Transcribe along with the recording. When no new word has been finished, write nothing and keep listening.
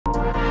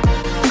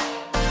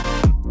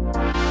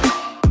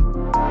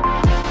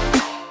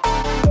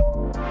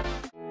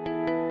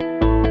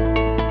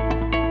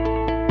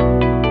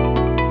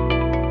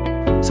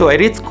So at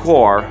its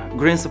core,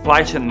 green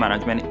supply chain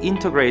management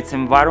integrates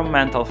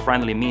environmental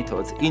friendly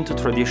methods into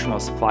traditional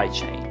supply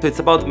chain. So it's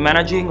about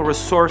managing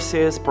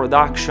resources,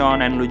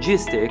 production, and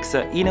logistics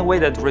in a way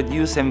that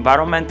reduces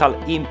environmental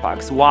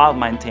impacts while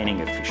maintaining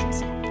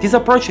efficiency. This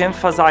approach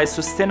emphasizes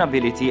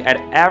sustainability at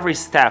every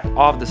step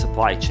of the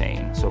supply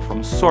chain, so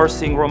from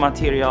sourcing raw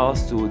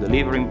materials to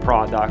delivering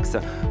products,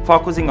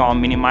 focusing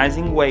on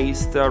minimizing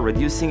waste,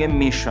 reducing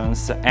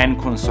emissions, and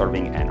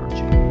conserving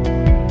energy.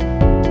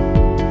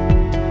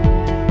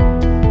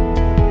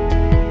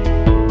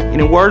 In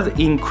a world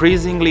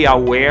increasingly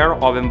aware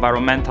of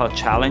environmental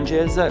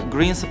challenges,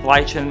 green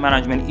supply chain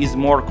management is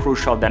more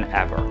crucial than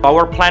ever.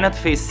 Our planet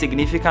faces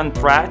significant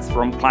threats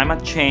from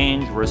climate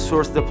change,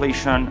 resource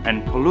depletion,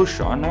 and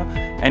pollution,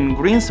 and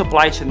green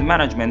supply chain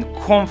management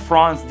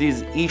confronts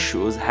these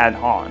issues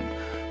head-on.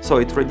 So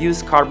it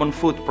reduces carbon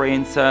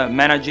footprints,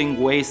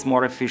 managing waste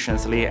more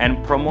efficiently,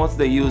 and promotes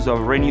the use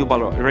of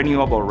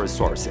renewable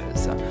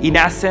resources. In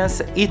essence,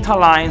 it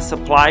aligns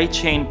supply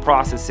chain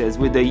processes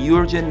with the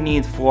urgent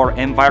need for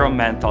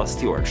environmental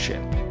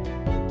stewardship.